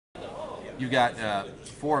you got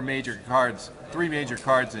three major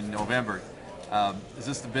cards in November. Is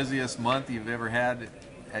this the busiest month you've ever had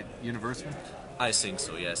at Universum? I think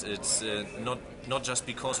so, yes. It's not just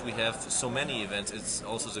because we have so many events, it's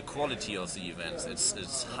also the quality of the events.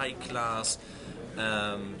 It's high class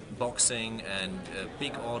boxing and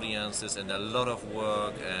big audiences and a lot of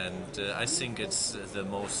work, and I think it's the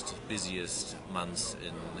most busiest month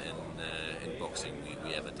in boxing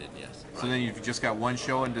we ever did, yes. So then you've just got one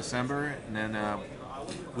show in December, and then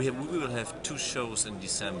we will have two shows in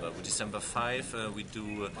December. With December 5 we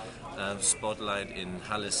do Spotlight in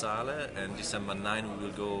Halle Saale, and December 9 we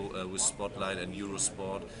will go with Spotlight and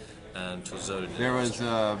Eurosport to Zölden. There was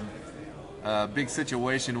a big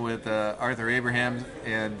situation with Arthur Abraham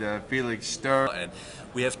and Felix Sturm. And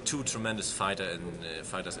we have two tremendous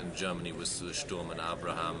fighters in Germany with Sturm and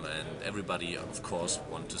Abraham, and everybody, of course,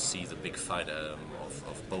 want to see the big fight of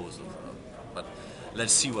both of them. But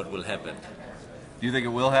let's see what will happen. Do you think it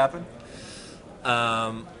will happen?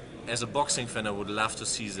 As a boxing fan, I would love to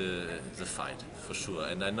see the fight, for sure.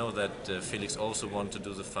 And I know that Felix also wants to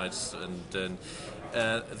do the fights. And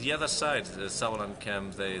the other side, the Sauerland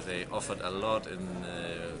camp, they offered a lot in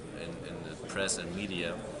the press and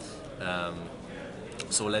media.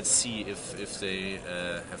 So let's see if they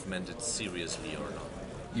have meant it seriously or not.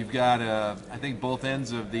 You've got, I think, both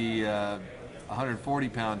ends of the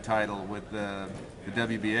 140-pound title with the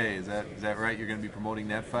WBA. Is that right? You're going to be promoting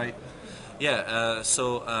that fight? Yeah,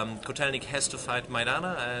 so Kotelnik has to fight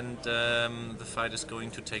Maidana, and the fight is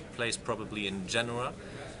going to take place probably in January.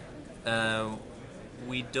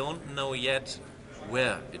 We don't know yet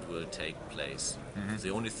where it will take place. Mm-hmm. The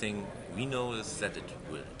only thing we know is that it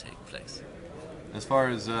will take place. As far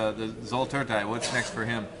as the Zolturtai, what's next for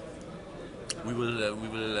him? We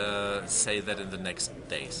will say that in the next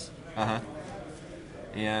days.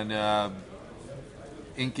 And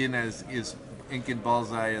Inkin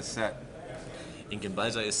Balzai is set. Inkin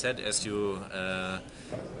Balzai is set, as you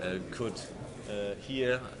could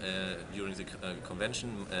hear during the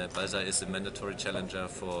convention. Balzai is a mandatory challenger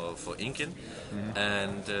for Inkin, mm-hmm.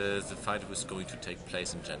 and the fight was going to take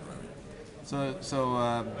place in January. So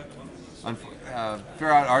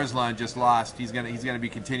Ferhat Arslan just lost. He's gonna be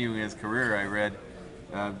continuing his career, I read.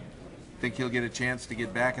 Think he'll get a chance to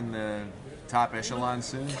get back in the top echelon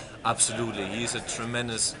soon? Absolutely. He's a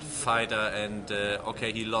tremendous fighter, and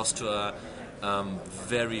he lost to a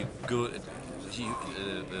very good.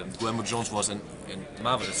 Guillermo Jones was in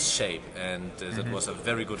marvelous shape, and that was a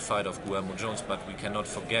very good fight of Guillermo Jones. But we cannot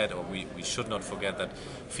forget, or we should not forget, that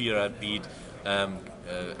Ferhat beat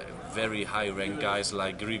very high-ranked guys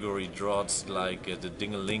like Grigory Drotz, like the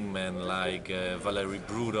Dingeling man, like Valery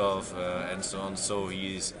Brudov, and so on. So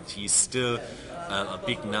he's still a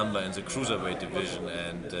big number in the cruiserweight division,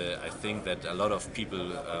 and I think that a lot of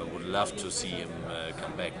people would love to see him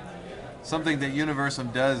come back. Something that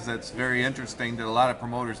Universum does that's very interesting that a lot of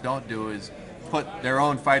promoters don't do is put their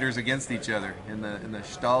own fighters against each other in the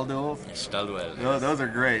Stahlduels. Stahlduel. Those are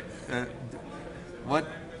great. What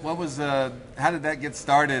was how did that get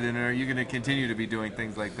started, and are you going to continue to be doing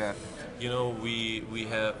things like that? You know, we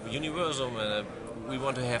have Universum. We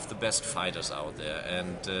want to have the best fighters out there,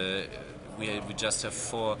 and we just have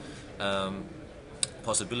four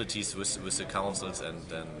possibilities with the councils and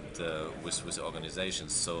with the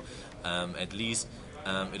organizations. So at least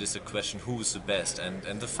it is a question who is the best,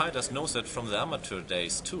 and the fighters know that from the amateur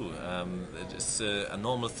days too. It is a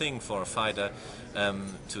normal thing for a fighter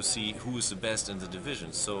to see who is the best in the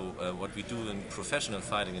division. So what we do in professional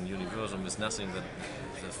fighting in Universum is nothing that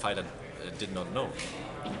the fighter did not know.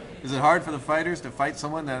 Is it hard for the fighters to fight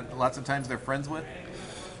someone that lots of times they're friends with?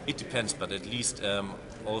 It depends, but at least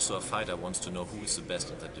also a fighter wants to know who is the best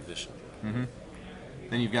in that division. Mm-hmm.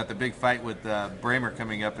 Then you've got the big fight with Bremer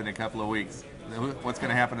coming up in a couple of weeks. What's going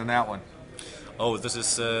to happen in that one? Oh, this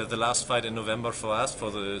is the last fight in November for us,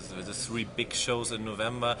 for the three big shows in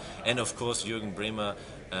November. And of course, Jürgen Bremer,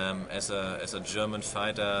 as a German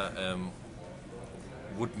fighter,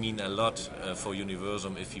 would mean a lot for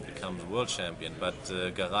Universum if he becomes world champion. But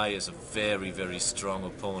Garay is a very, very strong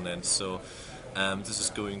opponent, so this is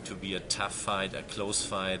going to be a tough fight, a close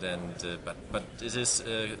fight, and but this is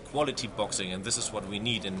quality boxing, and this is what we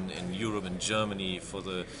need in Europe and Germany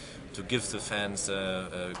to give the fans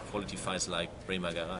quality fights like Bremer Garay.